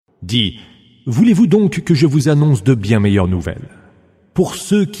Dis, voulez-vous donc que je vous annonce de bien meilleures nouvelles? Pour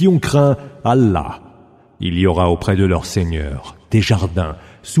ceux qui ont craint Allah, il y aura auprès de leur Seigneur des jardins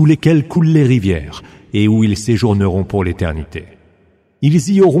sous lesquels coulent les rivières et où ils séjourneront pour l'éternité. Ils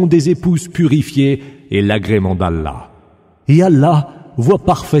y auront des épouses purifiées et l'agrément d'Allah. Et Allah voit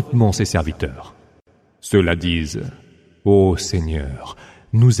parfaitement ses serviteurs. Ceux-là disent, « Ô Seigneur,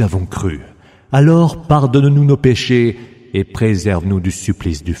 nous avons cru. Alors pardonne-nous nos péchés et préserve-nous du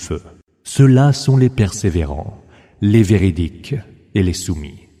supplice du feu. » Ceux-là sont les persévérants, les véridiques et les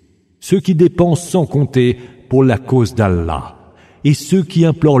soumis. Ceux qui dépensent sans compter pour la cause d'Allah et ceux qui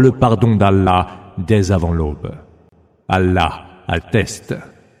implorent le pardon d'Allah dès avant l'aube. Allah atteste,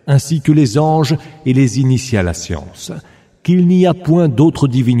 ainsi que les anges et les initiés à la science, qu'il n'y a point d'autre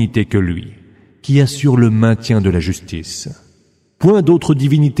divinité que lui, qui assure le maintien de la justice. Point d'autre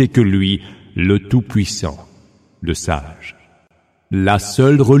divinité que lui, le Tout-Puissant, le Sage. La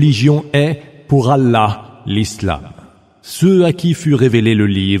seule religion est, pour Allah, l'islam. Ceux à qui fut révélé le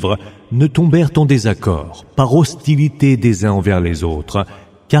livre ne tombèrent en désaccord, par hostilité des uns envers les autres,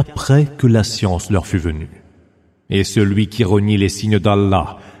 qu'après que la science leur fut venue. Et celui qui renie les signes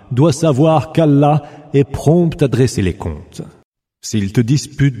d'Allah doit savoir qu'Allah est prompt à dresser les comptes. S'ils te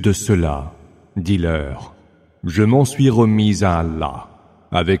disputent de cela, dis-leur, je m'en suis remis à Allah,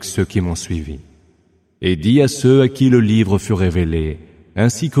 avec ceux qui m'ont suivi. Et dis à ceux à qui le livre fut révélé,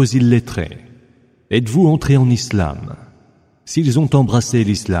 ainsi qu'aux illettrés, êtes-vous entrés en islam? S'ils ont embrassé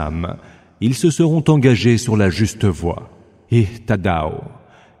l'islam, ils se seront engagés sur la juste voie. Et tadao.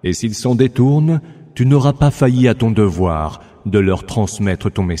 Et s'ils s'en détournent, tu n'auras pas failli à ton devoir de leur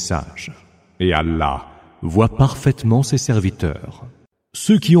transmettre ton message. Et Allah voit parfaitement ses serviteurs.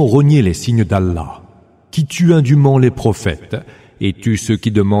 Ceux qui ont renié les signes d'Allah, qui tuent indûment les prophètes, et tuent ceux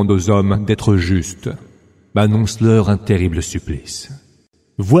qui demandent aux hommes d'être justes, annonce-leur un terrible supplice.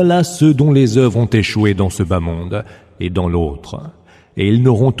 Voilà ceux dont les œuvres ont échoué dans ce bas monde et dans l'autre, et ils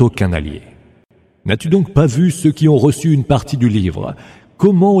n'auront aucun allié. N'as-tu donc pas vu ceux qui ont reçu une partie du livre,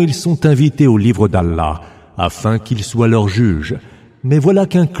 comment ils sont invités au livre d'Allah, afin qu'il soit leur juge, mais voilà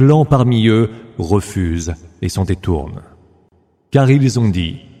qu'un clan parmi eux refuse et s'en détourne. Car ils ont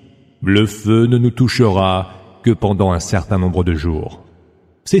dit, le feu ne nous touchera que pendant un certain nombre de jours.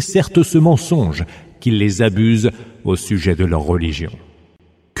 C'est certes ce mensonge qui les abuse au sujet de leur religion.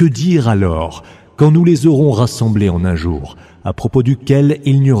 Que dire alors quand nous les aurons rassemblés en un jour, à propos duquel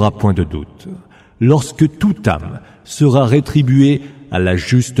il n'y aura point de doute, lorsque toute âme sera rétribuée à la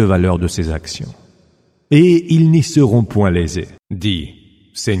juste valeur de ses actions. Et ils n'y seront point lésés. Dis,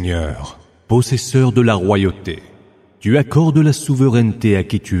 Seigneur, possesseur de la royauté, tu accordes la souveraineté à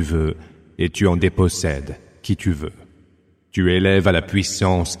qui tu veux, et tu en dépossèdes qui tu veux. Tu élèves à la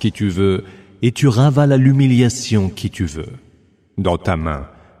puissance qui tu veux, et tu ravales à l'humiliation qui tu veux. Dans ta main,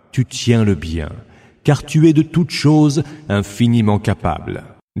 tu tiens le bien, car tu es de toutes choses infiniment capable.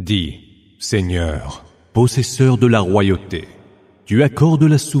 Dis, Seigneur, possesseur de la royauté, tu accordes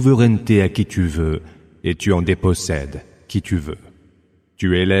la souveraineté à qui tu veux, et tu en dépossèdes qui tu veux.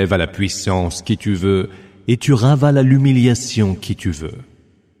 Tu élèves à la puissance qui tu veux, et tu ravales à l'humiliation qui tu veux.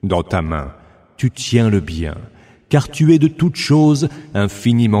 Dans ta main, tu tiens le bien, car tu es de toutes choses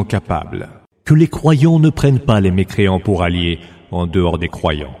infiniment capable. Que les croyants ne prennent pas les mécréants pour alliés en dehors des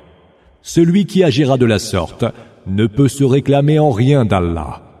croyants. Celui qui agira de la sorte ne peut se réclamer en rien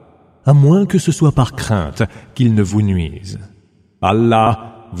d'Allah, à moins que ce soit par crainte qu'il ne vous nuise.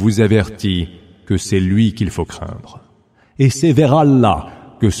 Allah vous avertit que c'est lui qu'il faut craindre. Et c'est vers Allah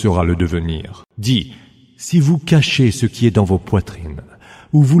que sera le devenir. Dis, si vous cachez ce qui est dans vos poitrines,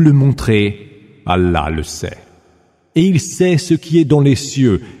 ou vous le montrez, Allah le sait. Et il sait ce qui est dans les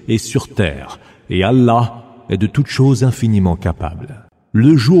cieux et sur terre, et Allah est de toutes choses infiniment capable.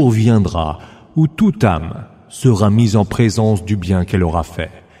 Le jour viendra où toute âme sera mise en présence du bien qu'elle aura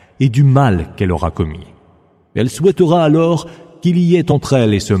fait et du mal qu'elle aura commis. Elle souhaitera alors qu'il y ait entre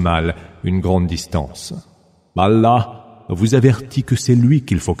elle et ce mal une grande distance. Allah vous avertit que c'est lui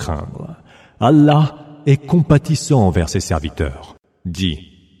qu'il faut craindre. Allah est compatissant envers ses serviteurs. Dis,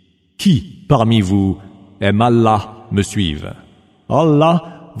 qui parmi vous aime Allah me suive?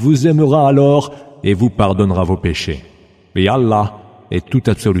 Allah vous aimera alors et vous pardonnera vos péchés. Et Allah est tout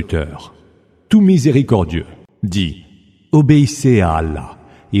absoluteur, tout miséricordieux. Dis, obéissez à Allah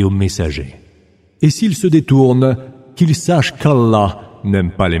et aux messagers. Et s'ils se détournent, qu'ils sachent qu'Allah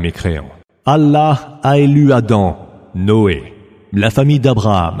n'aime pas les mécréants. Allah a élu Adam, Noé, la famille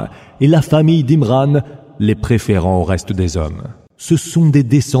d'Abraham et la famille d'Imran, les préférant au reste des hommes. Ce sont des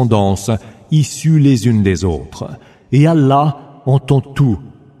descendances issues les unes des autres. Et Allah entend tout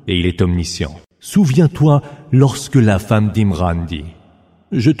et il est omniscient. Souviens-toi lorsque la femme d'Imran dit,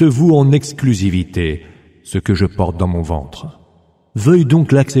 je te voue en exclusivité ce que je porte dans mon ventre. Veuille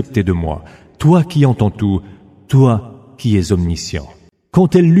donc l'accepter de moi, toi qui entends tout, toi qui es omniscient.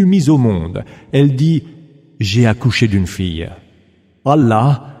 Quand elle l'eut mise au monde, elle dit « J'ai accouché d'une fille ».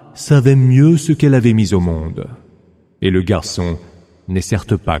 Allah savait mieux ce qu'elle avait mis au monde. Et le garçon n'est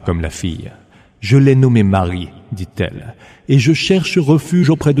certes pas comme la fille. Je l'ai nommé Marie, dit-elle, et je cherche refuge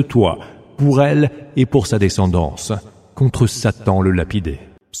auprès de toi, pour elle et pour sa descendance, contre Satan le lapidé.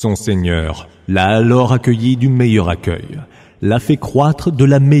 Son Seigneur l'a alors accueillie du meilleur accueil, l'a fait croître de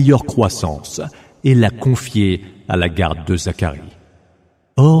la meilleure croissance, et l'a confiée à la garde de Zacharie.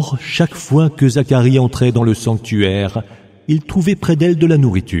 Or, chaque fois que Zacharie entrait dans le sanctuaire, il trouvait près d'elle de la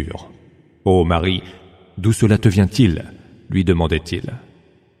nourriture. « Ô Marie, d'où cela te vient-il » lui demandait-il.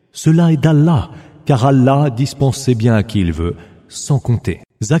 « Cela est d'Allah, car Allah dispensait bien à qui il veut, sans compter. »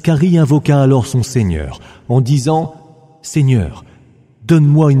 Zacharie invoqua alors son Seigneur, en disant « Seigneur,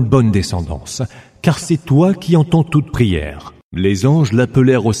 donne-moi une bonne descendance, car c'est toi qui entends toute prière. » Les anges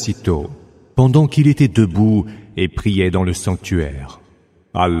l'appelèrent aussitôt, pendant qu'il était debout et priait dans le sanctuaire.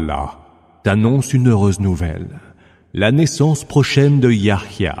 « Allah t'annonce une heureuse nouvelle, la naissance prochaine de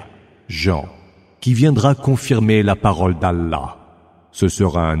Yahya, Jean, qui viendra confirmer la parole d'Allah. Ce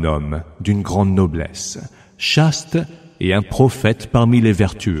sera un homme d'une grande noblesse, chaste et un prophète parmi les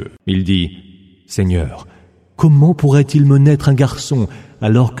vertueux. » Il dit « Seigneur, comment pourrait-il me naître un garçon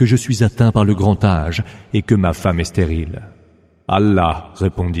alors que je suis atteint par le grand âge et que ma femme est stérile ?» Allah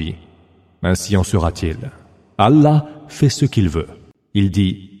répondit « Ainsi en sera-t-il. Allah fait ce qu'il veut. » Il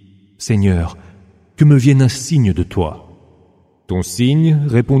dit « Seigneur, que me vienne un signe de toi. » « Ton signe,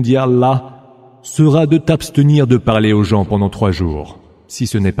 répondit Allah, sera de t'abstenir de parler aux gens pendant 3 jours, si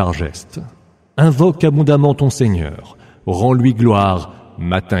ce n'est par geste. Invoque abondamment ton Seigneur, rends-lui gloire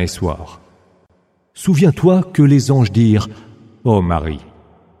matin et soir. Souviens-toi que les anges dirent « Ô Marie,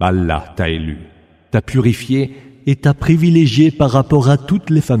 Allah t'a élu, t'a purifié et t'a privilégié par rapport à toutes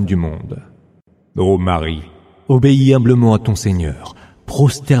les femmes du monde. Ô Marie, obéis humblement à ton Seigneur,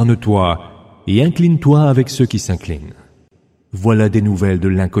 prosterne-toi et incline-toi avec ceux qui s'inclinent. Voilà des nouvelles de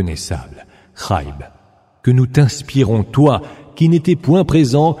l'inconnaissable, Khaïb, que nous t'inspirons, toi qui n'étais point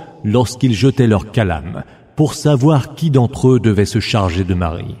présent lorsqu'ils jetaient leur calame, pour savoir qui d'entre eux devait se charger de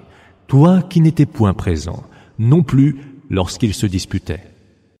Marie, toi qui n'étais point présent, non plus lorsqu'ils se disputaient.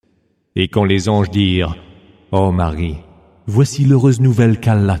 Et quand les anges dirent « Ô Marie, voici l'heureuse nouvelle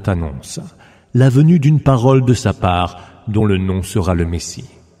qu'Allah t'annonce, la venue d'une parole de sa part dont le nom sera le Messie,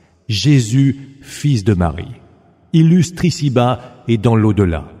 Jésus, fils de Marie, illustre ici-bas et dans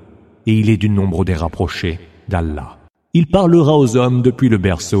l'au-delà, et il est du nombre des rapprochés d'Allah. Il parlera aux hommes depuis le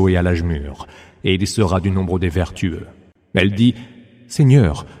berceau et à l'âge mûr, et il sera du nombre des vertueux. » Elle dit «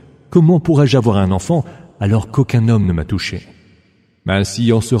 Seigneur, comment pourrais-je avoir un enfant alors qu'aucun homme ne m'a touché ?»«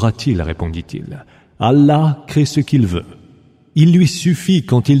 Ainsi en sera-t-il, répondit-il. Allah crée ce qu'il veut. Il lui suffit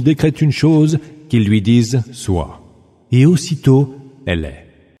quand il décrète une chose qu'il lui dise « soit ». Et aussitôt, elle est.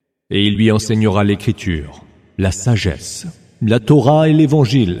 Et il lui enseignera l'écriture, la sagesse, la Torah et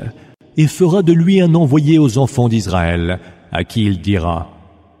l'évangile, et fera de lui un envoyé aux enfants d'Israël, à qui il dira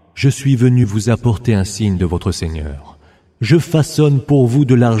 « Je suis venu vous apporter un signe de votre Seigneur. Je façonne pour vous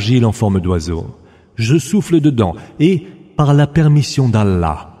de l'argile en forme d'oiseau. Je souffle dedans, et, par la permission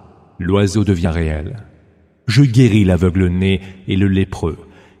d'Allah, l'oiseau devient réel. Je guéris l'aveugle-né et le lépreux,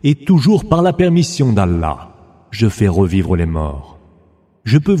 et toujours par la permission d'Allah, je fais revivre les morts.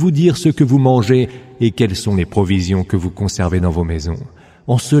 Je peux vous dire ce que vous mangez et quelles sont les provisions que vous conservez dans vos maisons.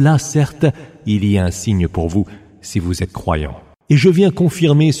 En cela, certes, il y a un signe pour vous si vous êtes croyants. Et je viens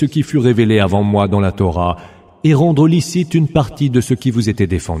confirmer ce qui fut révélé avant moi dans la Torah et rendre licite une partie de ce qui vous était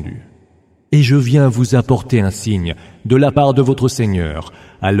défendu. Et je viens vous apporter un signe de la part de votre Seigneur.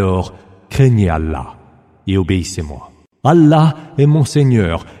 Alors, craignez Allah et obéissez-moi. Allah est mon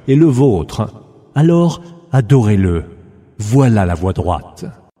Seigneur et le vôtre. Alors, adorez-le. Voilà la voie droite. »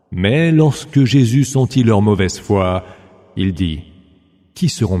 Mais lorsque Jésus sentit leur mauvaise foi, il dit « Qui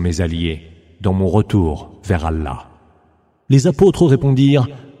seront mes alliés dans mon retour vers Allah ?» Les apôtres répondirent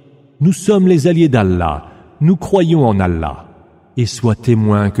 « Nous sommes les alliés d'Allah, nous croyons en Allah, et sois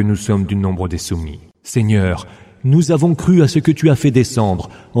témoin que nous sommes du nombre des soumis. Seigneur, nous avons cru à ce que tu as fait descendre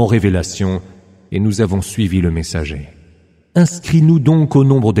en révélation, et nous avons suivi le messager. Inscris-nous donc au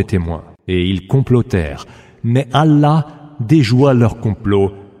nombre des témoins. » Et ils complotèrent, mais Allah déjoua leur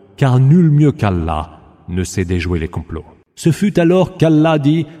complot, car nul mieux qu'Allah ne sait déjouer les complots. Ce fut alors qu'Allah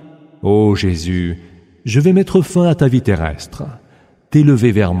dit « Ô Jésus, je vais mettre fin à ta vie terrestre,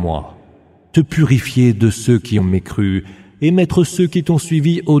 t'élever vers moi, te purifier de ceux qui ont mécru et mettre ceux qui t'ont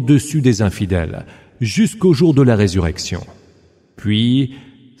suivi au-dessus des infidèles, jusqu'au jour de la résurrection. Puis,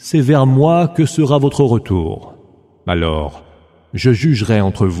 c'est vers moi que sera votre retour. Alors, je jugerai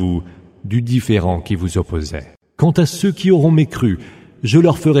entre vous du différend qui vous opposait. Quant à ceux qui auront mécru, je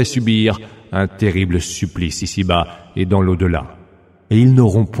leur ferai subir un terrible supplice ici-bas et dans l'au-delà, et ils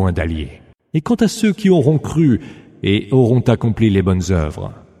n'auront point d'alliés. Et quant à ceux qui auront cru et auront accompli les bonnes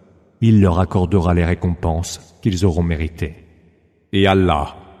œuvres, il leur accordera les récompenses qu'ils auront méritées. Et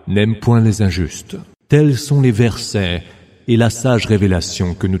Allah n'aime point les injustes. Tels sont les versets et la sage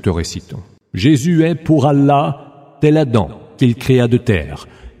révélation que nous te récitons. Jésus est pour Allah tel Adam qu'il créa de terre,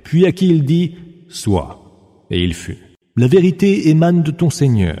 puis à qui il dit « Sois », et il fut. La vérité émane de ton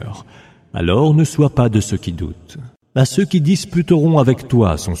Seigneur, alors ne sois pas de ceux qui doutent. À ceux qui disputeront avec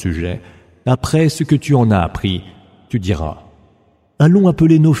toi son sujet, après ce que tu en as appris, tu diras « Allons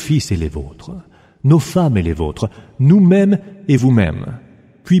appeler nos fils et les vôtres, nos femmes et les vôtres, nous-mêmes et vous-mêmes,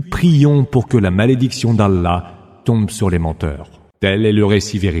 puis prions pour que la malédiction d'Allah tombe sur les menteurs. » Tel est le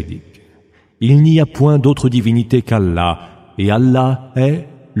récit véridique. Il n'y a point d'autre divinité qu'Allah, et Allah est,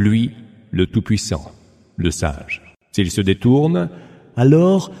 lui, le Tout-Puissant, le Sage. S'ils se détournent,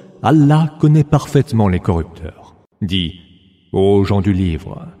 alors Allah connaît parfaitement les corrupteurs. Dis, ô gens du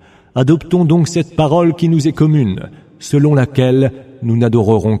livre, adoptons donc cette parole qui nous est commune, selon laquelle nous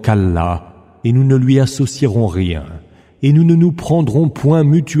n'adorerons qu'Allah et nous ne lui associerons rien, et nous ne nous prendrons point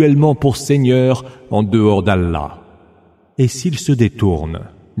mutuellement pour seigneurs en dehors d'Allah. Et s'ils se détournent,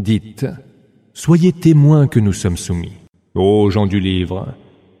 dites, soyez témoins que nous sommes soumis. Ô gens du livre,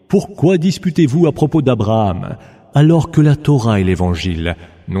 pourquoi disputez-vous à propos d'Abraham, alors que la Torah et l'Évangile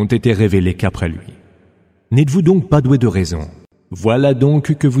n'ont été révélés qu'après lui? N'êtes-vous donc pas doués de raison? Voilà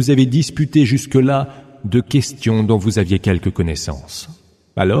donc que vous avez disputé jusque-là de questions dont vous aviez quelque connaissance.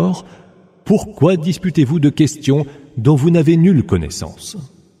 Alors, pourquoi disputez-vous de questions dont vous n'avez nulle connaissance?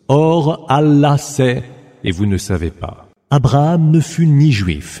 Or, Allah sait, et vous ne savez pas. Abraham ne fut ni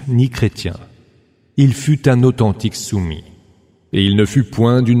juif, ni chrétien. Il fut un authentique soumis, et il ne fut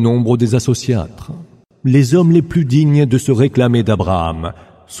point du nombre des associatres. Les hommes les plus dignes de se réclamer d'Abraham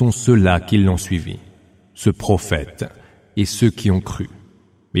sont ceux-là qui l'ont suivi, ce prophète et ceux qui ont cru.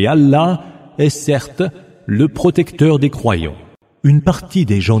 Et Allah est certes le protecteur des croyants. Une partie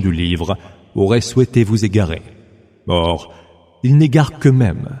des gens du livre aurait souhaité vous égarer. Or, ils n'égarent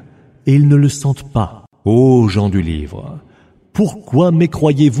qu'eux-mêmes, et ils ne le sentent pas. Ô gens du livre, pourquoi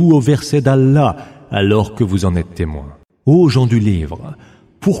mécroyez-vous au verset d'Allah alors que vous en êtes témoins? Ô gens du livre,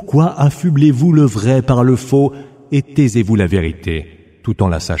 pourquoi affublez-vous le vrai par le faux et taisez-vous la vérité tout en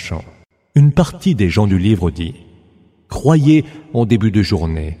la sachant? Une partie des gens du livre dit, croyez en début de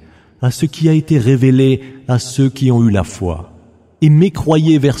journée à ce qui a été révélé à ceux qui ont eu la foi, et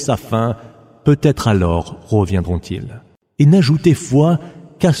mécroyez vers sa fin, peut-être alors reviendront-ils. Et n'ajoutez foi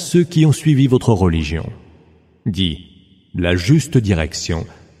qu'à ceux qui ont suivi votre religion. Dis, la juste direction,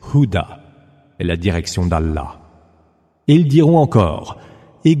 Huda, est la direction d'Allah. Et ils diront encore,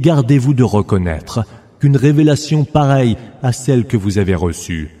 et gardez-vous de reconnaître qu'une révélation pareille à celle que vous avez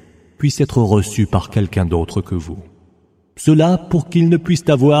reçue puisse être reçue par quelqu'un d'autre que vous. Cela pour qu'ils ne puissent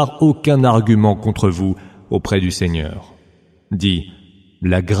avoir aucun argument contre vous auprès du Seigneur. Dis,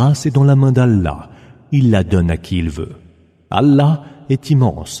 la grâce est dans la main d'Allah, il la donne à qui il veut. Allah est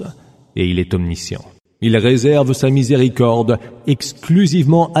immense et il est omniscient. Il réserve sa miséricorde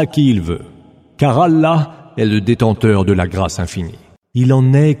exclusivement à qui il veut, car Allah est le détenteur de la grâce infinie. Il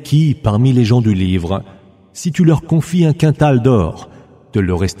en est qui, parmi les gens du livre, si tu leur confies un quintal d'or, te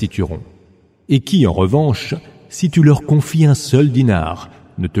le restitueront, et qui, en revanche, si tu leur confies un seul dinar,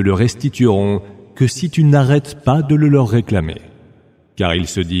 ne te le restitueront que si tu n'arrêtes pas de le leur réclamer. Car ils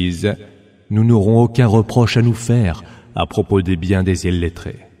se disent, nous n'aurons aucun reproche à nous faire à propos des biens des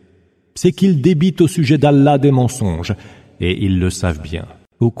illettrés. C'est qu'ils débitent au sujet d'Allah des mensonges, et ils le savent bien.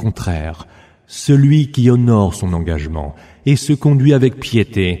 Au contraire, celui qui honore son engagement et se conduit avec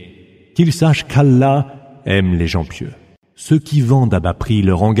piété, qu'il sache qu'Allah aime les gens pieux. Ceux qui vendent à bas prix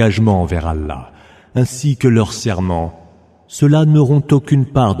leur engagement envers Allah, ainsi que leur serment, ceux-là n'auront aucune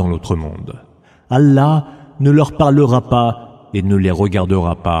part dans l'autre monde. Allah ne leur parlera pas et ne les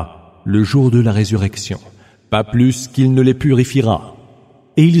regardera pas le jour de la résurrection, pas plus qu'il ne les purifiera.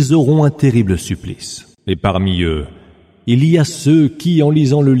 Et ils auront un terrible supplice. Et parmi eux, il y a ceux qui, en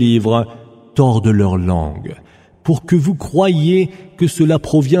lisant le livre, tordent leur langue, pour que vous croyiez que cela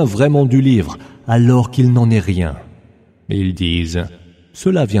provient vraiment du livre, alors qu'il n'en est rien. Et ils disent,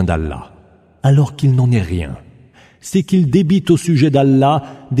 cela vient d'Allah, alors qu'il n'en est rien. C'est qu'ils débitent au sujet d'Allah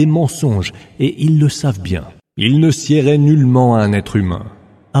des mensonges, et ils le savent bien. Ils ne siéraient nullement à un être humain.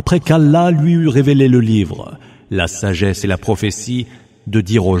 Après qu'Allah lui eut révélé le livre, la sagesse et la prophétie, de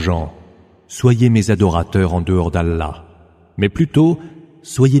dire aux gens, soyez mes adorateurs en dehors d'Allah, mais plutôt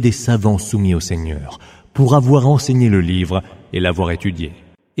soyez des savants soumis au Seigneur, pour avoir enseigné le livre et l'avoir étudié.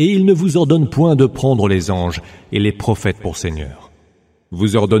 Et il ne vous ordonne point de prendre les anges et les prophètes pour seigneurs.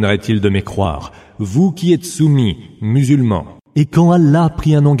 Vous ordonnerait-il de mécroire, vous qui êtes soumis, musulmans? Et quand Allah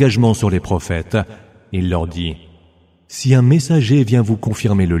prit un engagement sur les prophètes, il leur dit: si un messager vient vous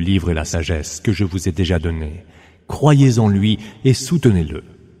confirmer le livre et la sagesse que je vous ai déjà donnés, croyez en lui et soutenez-le.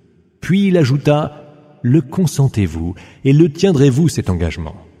 Puis il ajouta: le consentez-vous et le tiendrez-vous cet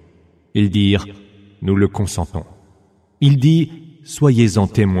engagement? Ils dirent: nous le consentons. Il dit: soyez-en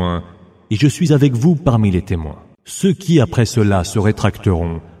témoins, et je suis avec vous parmi les témoins. Ceux qui après cela se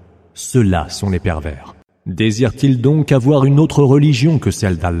rétracteront, ceux-là sont les pervers. Désire-t-il donc avoir une autre religion que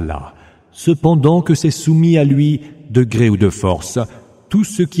celle d'Allah, cependant que c'est soumis à lui, de gré ou de force, tout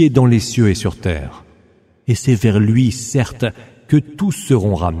ce qui est dans les cieux et sur terre? Et c'est vers lui, certes, que tous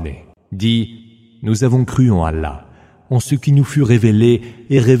seront ramenés. Dis: nous avons cru en Allah, en ce qui nous fut révélé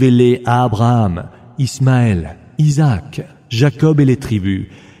et révélé à Abraham, Ismaël, Isaac, Jacob et les tribus,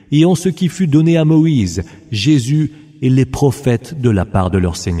 et en ce qui fut donné à Moïse, Jésus et les prophètes de la part de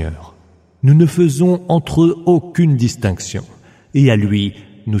leur Seigneur. Nous ne faisons entre eux aucune distinction, et à lui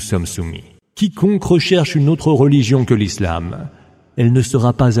nous sommes soumis. Quiconque recherche une autre religion que l'islam, elle ne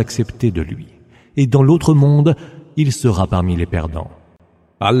sera pas acceptée de lui, et dans l'autre monde, il sera parmi les perdants.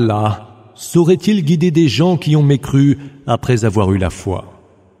 Allah saurait-il guider des gens qui ont mécru après avoir eu la foi,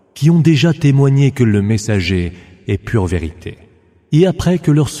 qui ont déjà témoigné que le messager est pure vérité, et après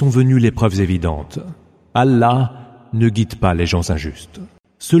que leur sont venues les preuves évidentes? Allah ne guide pas les gens injustes.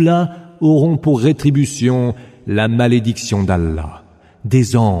 Ceux-là auront pour rétribution la malédiction d'Allah,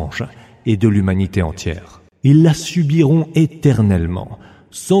 des anges et de l'humanité entière. Ils la subiront éternellement,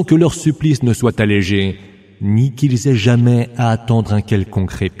 sans que leur supplice ne soit allégé, ni qu'ils aient jamais à attendre un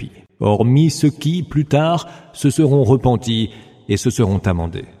quelconque répit, hormis ceux qui, plus tard, se seront repentis et se seront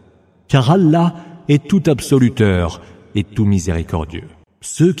amendés. Car Allah est tout absoluteur et tout miséricordieux.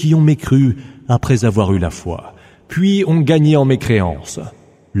 Ceux qui ont mécru après avoir eu la foi, puis ont gagné en mécréance,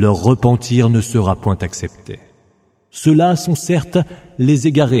 leur repentir ne sera point accepté. Ceux-là sont certes les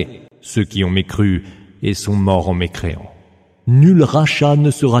égarés, ceux qui ont mécru et sont morts en mécréant. Nul rachat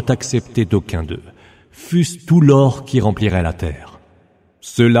ne sera accepté d'aucun d'eux, fût-ce tout l'or qui remplirait la terre.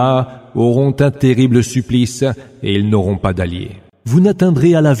 Ceux-là auront un terrible supplice et ils n'auront pas d'alliés. Vous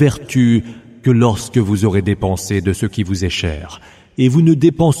n'atteindrez à la vertu que lorsque vous aurez dépensé de ce qui vous est cher, et vous ne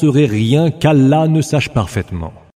dépenserez rien qu'Allah ne sache parfaitement.